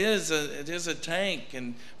it is a tank,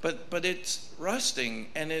 but it's rusting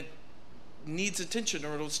and it needs attention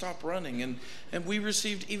or it'll stop running. And we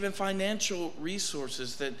received even financial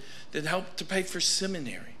resources that helped to pay for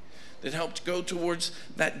seminary, that helped go towards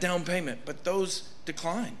that down payment. But those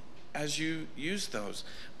decline as you use those.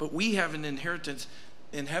 But we have an inheritance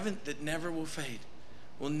in heaven that never will fade.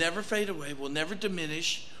 Will never fade away, will never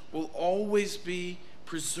diminish, will always be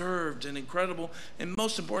preserved and incredible, and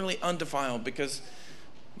most importantly, undefiled, because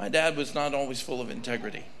my dad was not always full of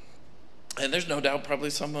integrity. And there's no doubt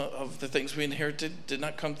probably some of the things we inherited did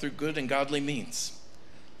not come through good and godly means.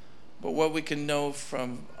 But what we can know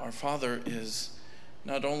from our Father is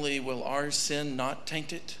not only will our sin not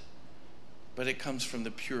taint it, but it comes from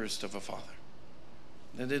the purest of a Father.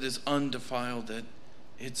 That it is undefiled, that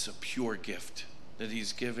it's a pure gift that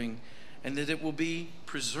he's giving, and that it will be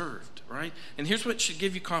preserved, right? And here's what should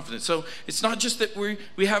give you confidence. So it's not just that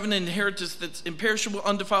we have an inheritance that's imperishable,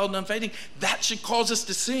 undefiled, and unfading. That should cause us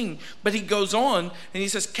to sing. But he goes on, and he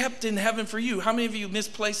says, kept in heaven for you. How many of you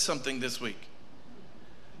misplaced something this week?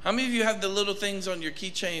 How many of you have the little things on your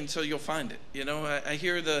keychain so you'll find it? You know, I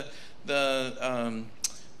hear the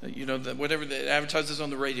whatever that advertises on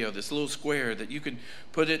the radio, this little square that you can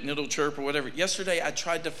put it and it'll chirp or whatever. Yesterday, I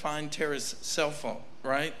tried to find Tara's cell phone,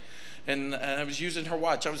 right? And I was using her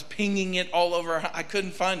watch. I was pinging it all over her. I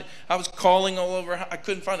couldn't find it. I was calling all over her. I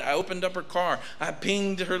couldn't find it. I opened up her car. I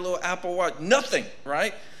pinged her little Apple Watch. Nothing,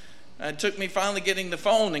 right? It took me finally getting the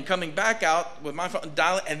phone and coming back out with my phone,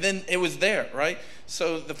 dialing, and then it was there, right?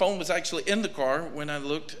 So the phone was actually in the car when I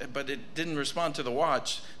looked, but it didn't respond to the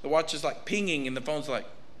watch. The watch is like pinging, and the phone's like.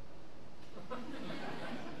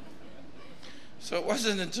 So it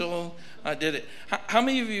wasn't until I did it. How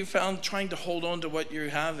many of you found trying to hold on to what you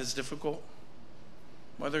have is difficult?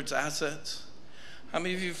 Whether it's assets. How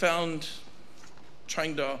many of you found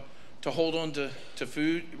trying to hold on to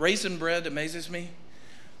food? Raisin bread amazes me.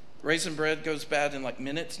 Raisin bread goes bad in like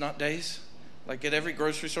minutes, not days. Like at every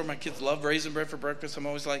grocery store, my kids love raisin bread for breakfast. I'm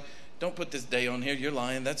always like, don't put this day on here. You're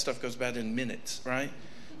lying. That stuff goes bad in minutes, right?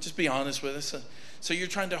 Just be honest with us. So you're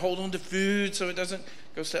trying to hold on to food so it doesn't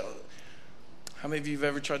go stale. How many of you have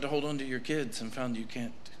ever tried to hold on to your kids and found you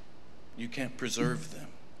can't preserve them?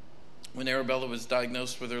 When Arabella was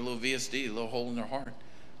diagnosed with her little VSD, a little hole in her heart,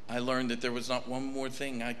 I learned that there was not one more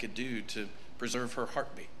thing I could do to preserve her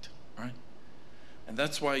heartbeat, right? And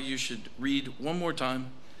that's why you should read one more time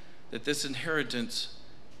that this inheritance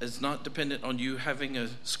is not dependent on you having a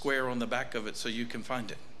square on the back of it so you can find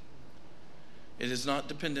it. It is not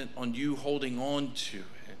dependent on you holding on to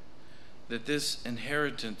it. That this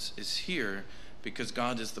inheritance is here because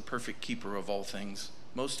God is the perfect keeper of all things.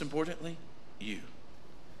 Most importantly, you.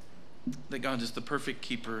 That God is the perfect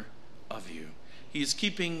keeper of you. He is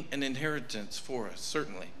keeping an inheritance for us,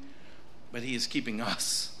 certainly, but he is keeping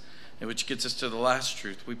us, which gets us to the last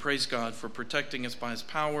truth. We praise God for protecting us by his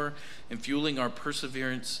power and fueling our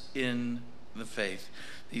perseverance in the faith.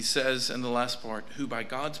 He says in the last part, who by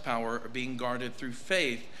God's power are being guarded through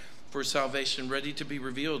faith for salvation ready to be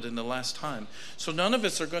revealed in the last time. So none of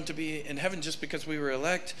us are going to be in heaven just because we were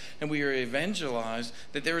elect and we are evangelized,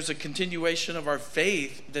 that there is a continuation of our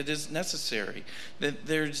faith that is necessary, that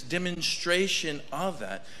there's demonstration of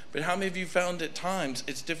that. But how many of you found at times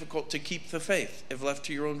it's difficult to keep the faith if left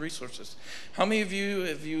to your own resources? How many of you,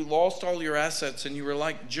 if you lost all your assets and you were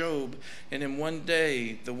like Job, and in one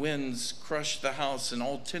day the winds crushed the house and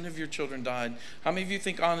all 10 of your children died, how many of you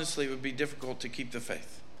think honestly it would be difficult to keep the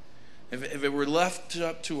faith? If it were left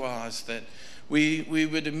up to us, that we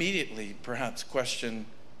would immediately perhaps question,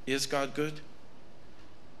 is God good?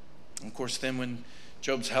 And of course, then when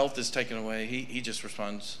Job's health is taken away, he just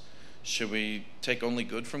responds, should we take only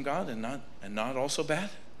good from God and not also bad?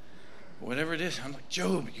 Whatever it is. I'm like,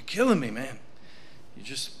 Job, you're killing me, man. You're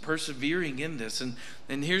just persevering in this.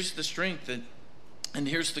 And here's the strength and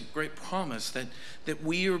here's the great promise that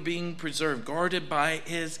we are being preserved, guarded by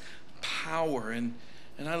his power.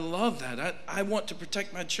 And I love that. I want to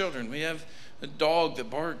protect my children. We have a dog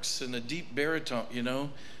that barks in a deep baritone,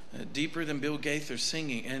 deeper than Bill Gaither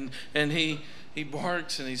singing. And he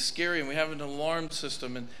barks and he's scary, and we have an alarm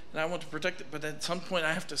system. And I want to protect it, but at some point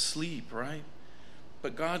I have to sleep, right?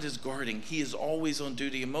 But God is guarding. He is always on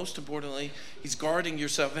duty. And most importantly, he's guarding your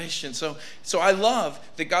salvation. So I love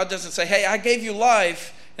that God doesn't say, hey, I gave you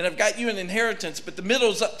life and I've got you an inheritance, but the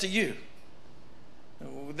middle's up to you.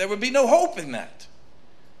 There would be no hope in that.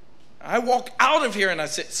 I walk out of here and I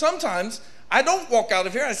sin. Sometimes I don't walk out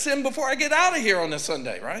of here. I sin before I get out of here on a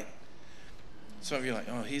Sunday, right? Some of you are like,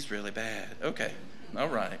 oh, he's really bad. Okay, all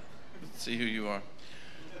right. Let's see who you are.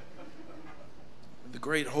 The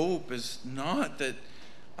great hope is not that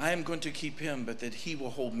I am going to keep him, but that he will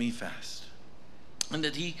hold me fast. And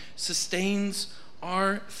that he sustains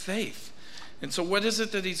our faith. And so what is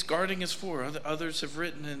it that he's guarding us for? Others have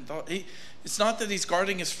written and thought. It's not that he's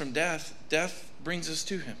guarding us from death. Death brings us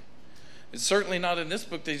to him. It's certainly not in this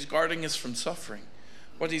book that he's guarding us from suffering.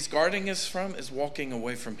 What he's guarding us from is walking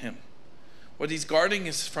away from him. What he's guarding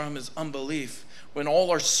us from is unbelief, when all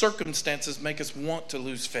our circumstances make us want to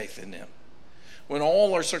lose faith in him. When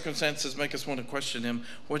all our circumstances make us want to question him,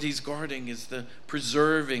 what he's guarding is the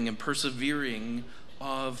preserving and persevering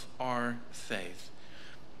of our faith.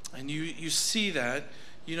 And you see that,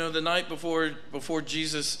 the night before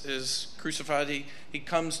Jesus is crucified, he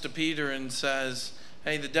comes to Peter and says,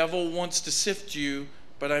 hey, the devil wants to sift you,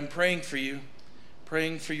 but I'm praying for you,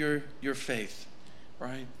 praying for your faith,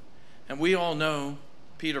 right? And we all know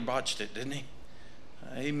Peter botched it, didn't he?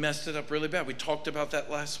 He messed it up really bad. We talked about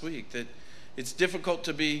that last week, that it's difficult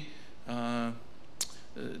to be more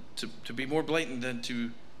blatant than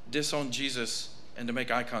to disown Jesus and to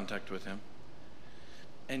make eye contact with him.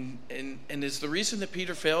 And is the reason that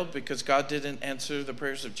Peter failed because God didn't answer the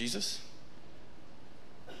prayers of Jesus?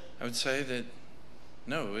 I would say that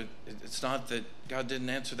No, it's not that God didn't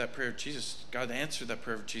answer that prayer of Jesus. God answered that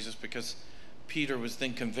prayer of Jesus because Peter was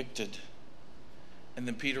then convicted. And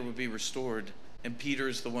then Peter would be restored. And Peter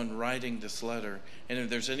is the one writing this letter. And if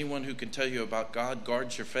there's anyone who can tell you about God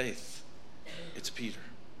guards your faith, it's Peter.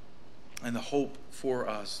 And the hope for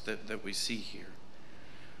us that we see here.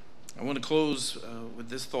 I want to close with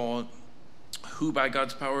this thought. Who by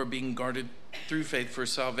God's power are being guarded through faith for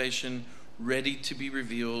salvation, ready to be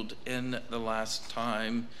revealed in the last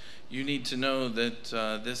time. You need to know that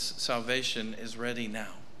this salvation is ready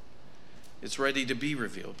now. It's ready to be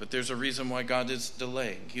revealed, but there's a reason why God is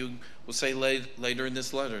delaying. He will say later in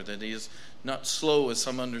this letter that he is not slow as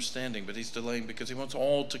some understanding, but he's delaying because he wants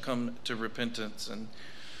all to come to repentance.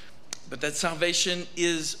 But that salvation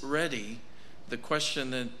is ready. The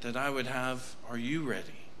question that I would have, are you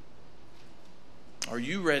ready? Are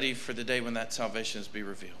you ready for the day when that salvation is be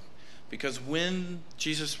revealed? Because when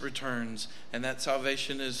Jesus returns and that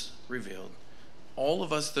salvation is revealed, all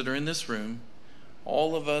of us that are in this room,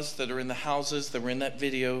 all of us that are in the houses that were in that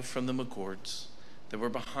video from the McCords, that were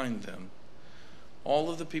behind them,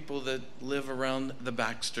 all of the people that live around the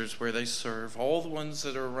Baxters where they serve, all the ones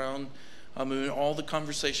that are around Amun, all the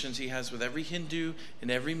conversations he has with every Hindu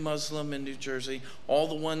and every Muslim in New Jersey, all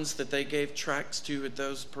the ones that they gave tracts to at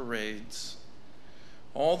those parades,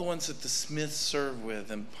 all the ones that the Smiths serve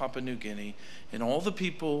with in Papua New Guinea, and all the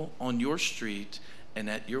people on your street and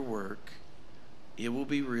at your work, it will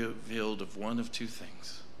be revealed of one of two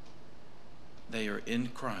things. They are in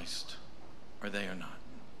Christ or they are not.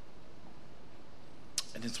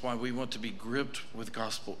 And it's why we want to be gripped with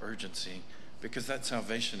gospel urgency, because that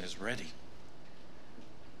salvation is ready.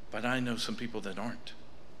 But I know some people that aren't.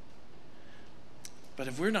 But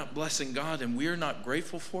if we're not blessing God and we're not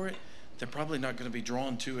grateful for it, they're probably not going to be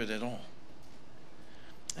drawn to it at all.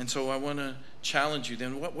 And so I want to challenge you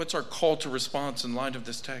then. What's our call to response in light of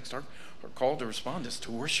this text? Our call to respond is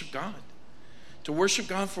to worship God. To worship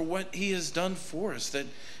God for what he has done for us, that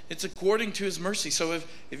it's according to his mercy. So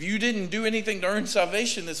if you didn't do anything to earn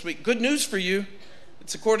salvation this week, good news for you.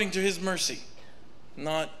 It's according to his mercy,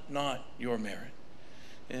 not your merit.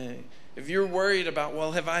 If you're worried about,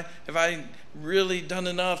 well, have I really done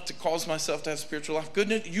enough to cause myself to have spiritual life? Good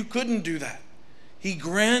news, you couldn't do that. He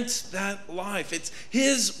grants that life. It's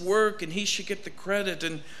his work, and he should get the credit.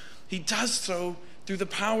 And he does so through the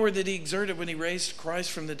power that he exerted when he raised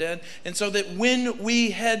Christ from the dead. And so that when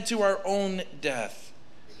we head to our own death,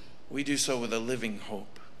 we do so with a living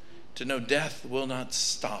hope. To know death will not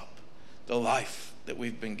stop the life that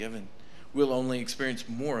we've been given. We'll only experience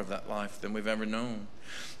more of that life than we've ever known.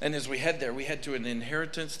 And as we head there, we head to an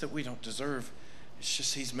inheritance that we don't deserve. It's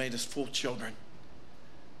just he's made us full children.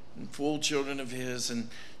 And full children of his. And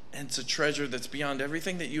it's a treasure that's beyond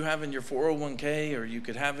everything that you have in your 401k or you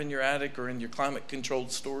could have in your attic or in your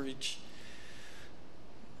climate-controlled storage.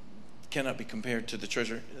 It cannot be compared to the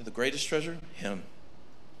treasure. The greatest treasure? Him.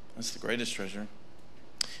 That's the greatest treasure.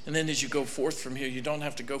 And then as you go forth from here, you don't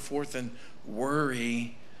have to go forth and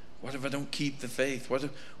worry. What if I don't keep the faith? What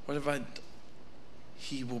if I...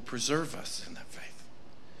 He will preserve us in that faith.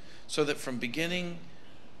 So that from beginning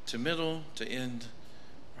to middle to end,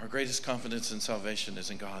 our greatest confidence in salvation is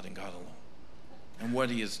in God and God alone, and what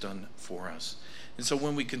he has done for us. And so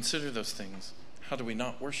when we consider those things, how do we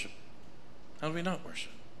not worship? How do we not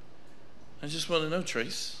worship? I just want to know,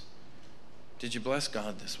 Trace, did you bless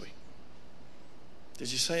God this week?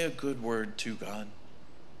 Did you say a good word to God?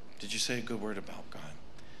 Did you say a good word about God?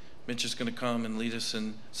 Mitch is going to come and lead us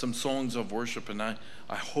in some songs of worship, and I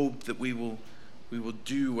hope that we will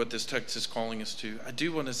do what this text is calling us to. I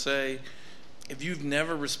do want to say, if you've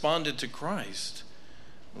never responded to Christ,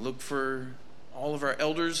 look for all of our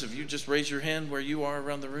elders. If you just raise your hand where you are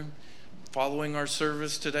around the room, following our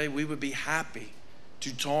service today, we would be happy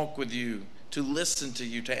to talk with you, to listen to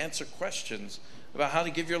you, to answer questions about how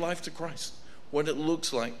to give your life to Christ, what it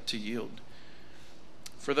looks like to yield.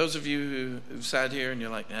 For those of you who've sat here and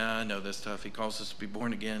you're like, I know this stuff. He calls us to be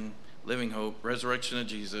born again, living hope, resurrection of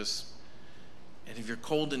Jesus. And if you're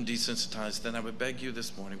cold and desensitized, then I would beg you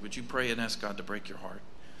this morning, would you pray and ask God to break your heart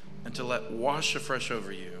and to let wash afresh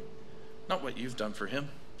over you, not what you've done for him,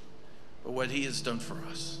 but what he has done for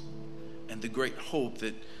us. And the great hope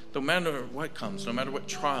that no matter what comes, no matter what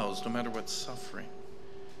trials, no matter what suffering,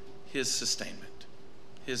 his sustainment,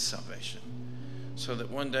 his salvation. So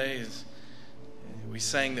that one day, as we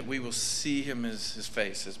sang that we will see him as his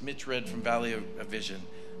face, as Mitch read from Valley of Vision,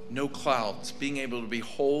 no clouds, being able to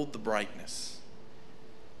behold the brightness.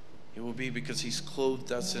 It will be because he's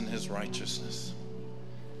clothed us in his righteousness.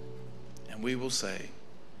 And we will say,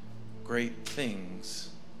 great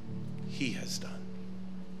things he has done.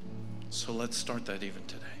 So let's start that even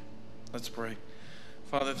today. Let's pray.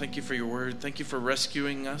 Father, thank you for your word. Thank you for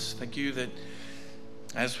rescuing us. Thank you that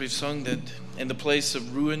as we've sung, that in the place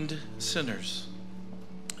of ruined sinners,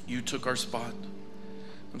 you took our spot.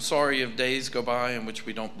 I'm sorry if days go by in which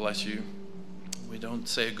we don't bless you. We don't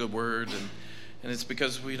say a good word, and it's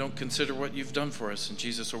because we don't consider what you've done for us in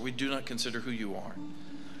Jesus, or we do not consider who you are.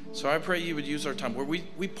 So I pray you would use our time where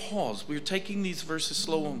we pause. We're taking these verses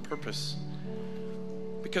slow on purpose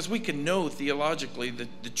because we can know theologically the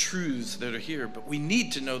truths that are here, but we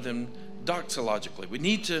need to know them doxologically. We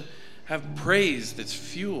need to have praise that's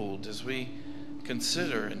fueled as we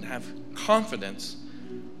consider and have confidence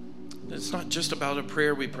that it's not just about a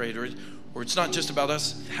prayer we prayed, or it's not just about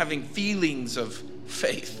us having feelings of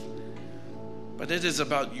faith, but it is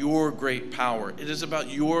about your great power. It is about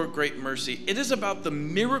your great mercy. It is about the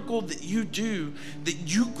miracle that you do, that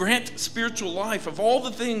you grant spiritual life. Of all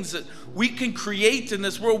the things that we can create in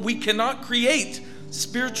this world, we cannot create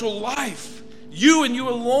spiritual life. You and you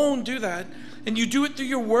alone do that, and you do it through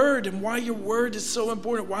your word, and why your word is so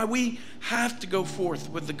important, why we have to go forth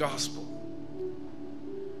with the gospel.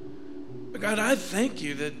 But God, I thank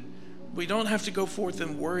you that we don't have to go forth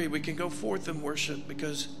and worry. We can go forth and worship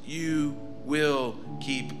because you will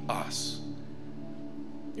keep us.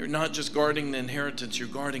 You're not just guarding the inheritance, you're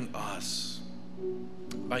guarding us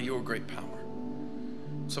by your great power.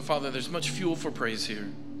 So, Father, there's much fuel for praise here.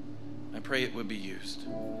 I pray it would be used.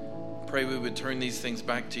 I pray we would turn these things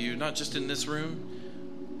back to you, not just in this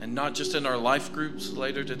room and not just in our life groups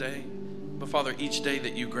later today, but, Father, each day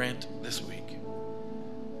that you grant this week.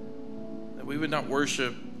 That we would not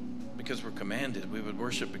worship because we're commanded, we would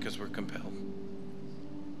worship because we're compelled.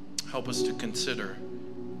 Help us to consider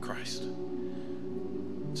Christ.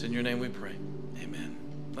 It's in your name we pray. Amen.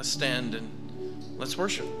 Let's stand and let's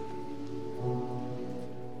worship.